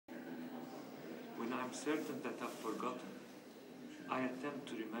I'm certain that I've forgotten, I attempt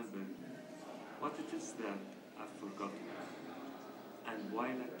to remember what it is that I've forgotten. And while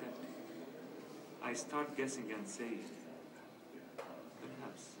attempting, I start guessing and saying,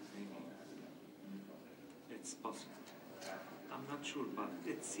 perhaps, maybe, it's possible. I'm not sure, but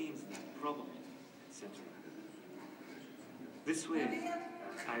it seems that probably, etc. This way,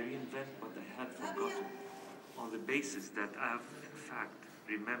 I reinvent what I had forgotten on the basis that I've, in fact,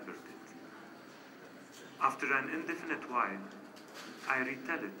 remembered it. After an indefinite while, I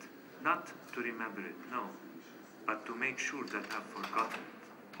retell it, not to remember it, no, but to make sure that I've forgotten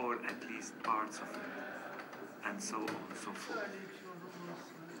it, or at least parts of it, and so on and so forth.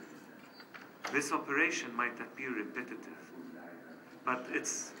 This operation might appear repetitive, but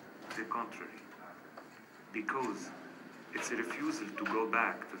it's the contrary, because it's a refusal to go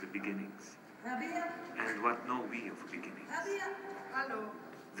back to the beginnings. And what know we of beginnings?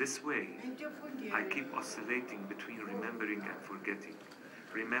 This way, I keep oscillating between remembering and forgetting,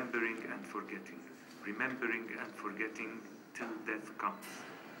 remembering and forgetting, remembering and forgetting till death comes.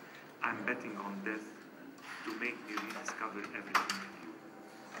 I'm betting on death to make me rediscover everything new.